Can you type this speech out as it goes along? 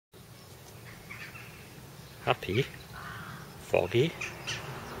happy, foggy,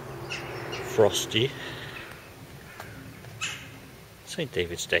 frosty, St.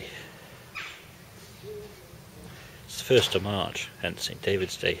 David's Day. It's the 1st of March, hence St.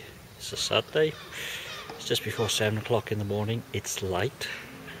 David's Day. It's a sad day. It's just before 7 o'clock in the morning. It's light.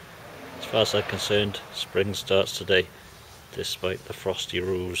 As far as I'm concerned, spring starts today, despite the frosty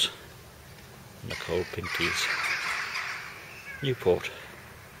roofs and the cold pinkies. Newport.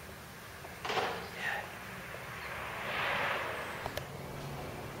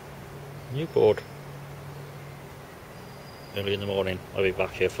 Newport. Early in the morning, I'll be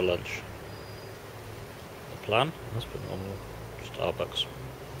back here for lunch. The plan? That's been normal. Starbucks.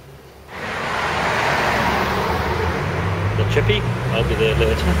 The chippy? I'll be there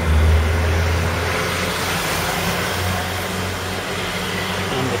later.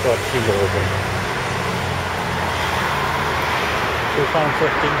 And the Godfrey logo. £2.50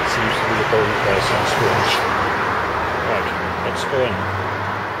 seems to be the going price on Springy. Right, let's go in.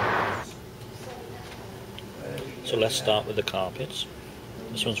 So let's start with the carpets.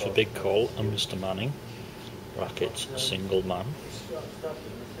 This one's for Big Cole and Mr. Manning. Brackets, single man.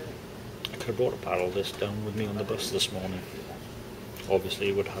 I could have brought a barrel this down with me on the bus this morning. Obviously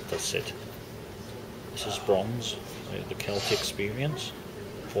it would have to sit. This is bronze, the Celtic Experience,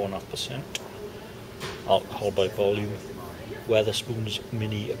 4.5%. Alcohol by volume. Weatherspoon's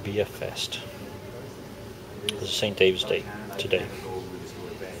Mini Beer Fest. This is St. David's Day today.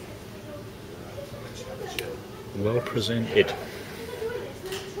 Well presented.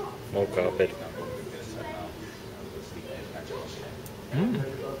 More carpet.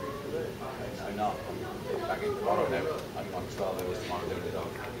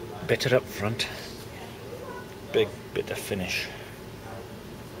 Bitter up front. Big bitter finish.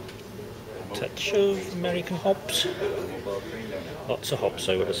 Touch of American hops. Lots of hops,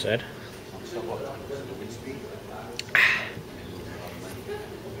 I would have said.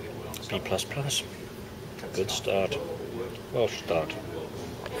 B++. Good start. Welsh start.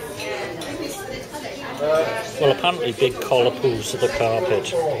 Well, apparently Big Cole approves of the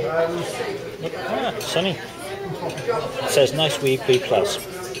carpet. Look, sunny. It says nice weave B+.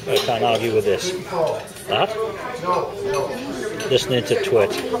 I can't argue with this. That? Listening to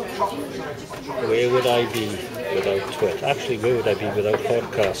Twit. Where would I be without Twit? Actually, where would I be without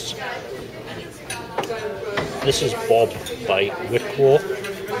podcasts? This is Bob by Whitcrow.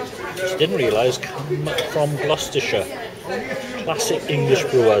 Just didn't realise come from Gloucestershire. Classic English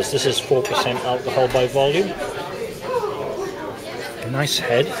brewers. This is 4% alcohol by volume. Nice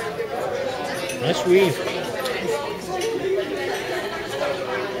head. Nice weave.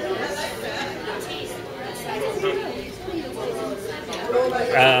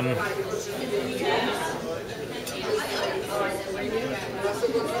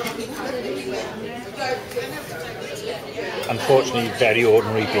 Unfortunately, very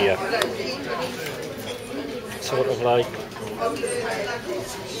ordinary beer. Sort of like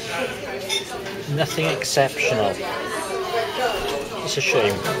nothing exceptional. It's a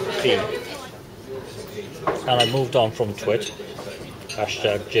shame. And I moved on from Twit,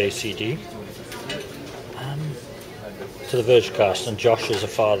 #JCD, to the Vergecast, and Josh is a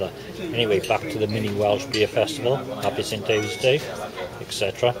father. Anyway, back to the Mini Welsh Beer Festival. Happy St. David's Day,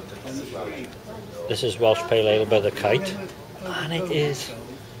 etc. This is Welsh Pale Ale by the Kite, and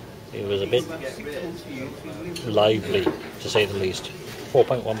it was a bit lively, to say the least.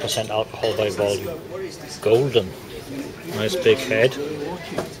 4.1% alcohol by volume. Golden. Nice big head.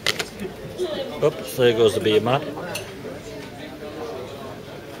 Oops, there goes the beer mat.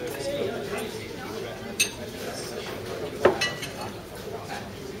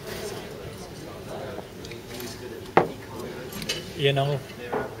 You know,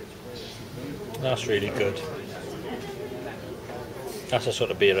 that's really good. That's the sort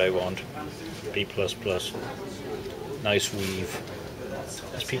of beer I want. B++. Nice weave.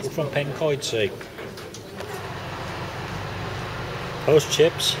 As people from Pencoed say. Post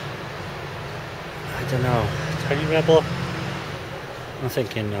chips. I don't know. Tiny Rebel? I'm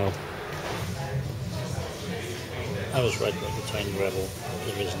thinking no. I was right about the Tiny Rebel.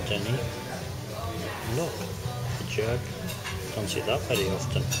 There isn't any. Look, a jug. Don't see that very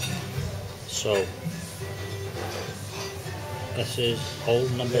often. So, this is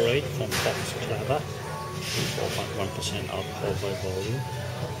old number 8 from Fox Clever. 4.1% alcohol by volume.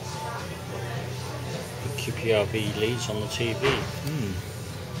 The QPRV leads on the TV.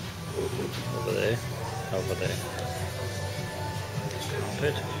 Over there. Over there.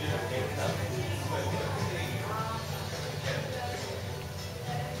 Carpet.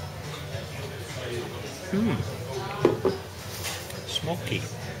 Smoky.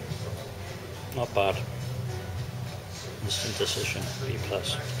 Not bad. instant decision, B+.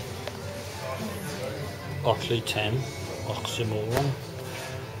 Otley 10, Oxymoron,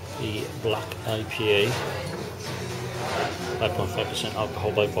 the Black IPA, 5.5%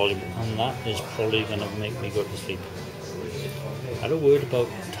 alcohol by volume, and that is probably going to make me go to sleep. I had a word about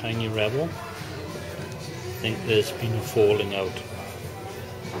Tiny Rebel. I think there's been a falling out.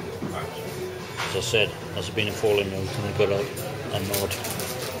 As I said, there's been a falling out and I got a nod.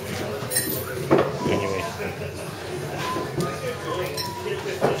 Anyway.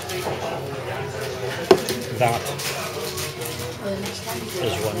 That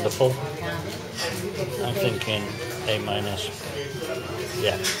is wonderful. I'm thinking A-.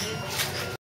 Yeah.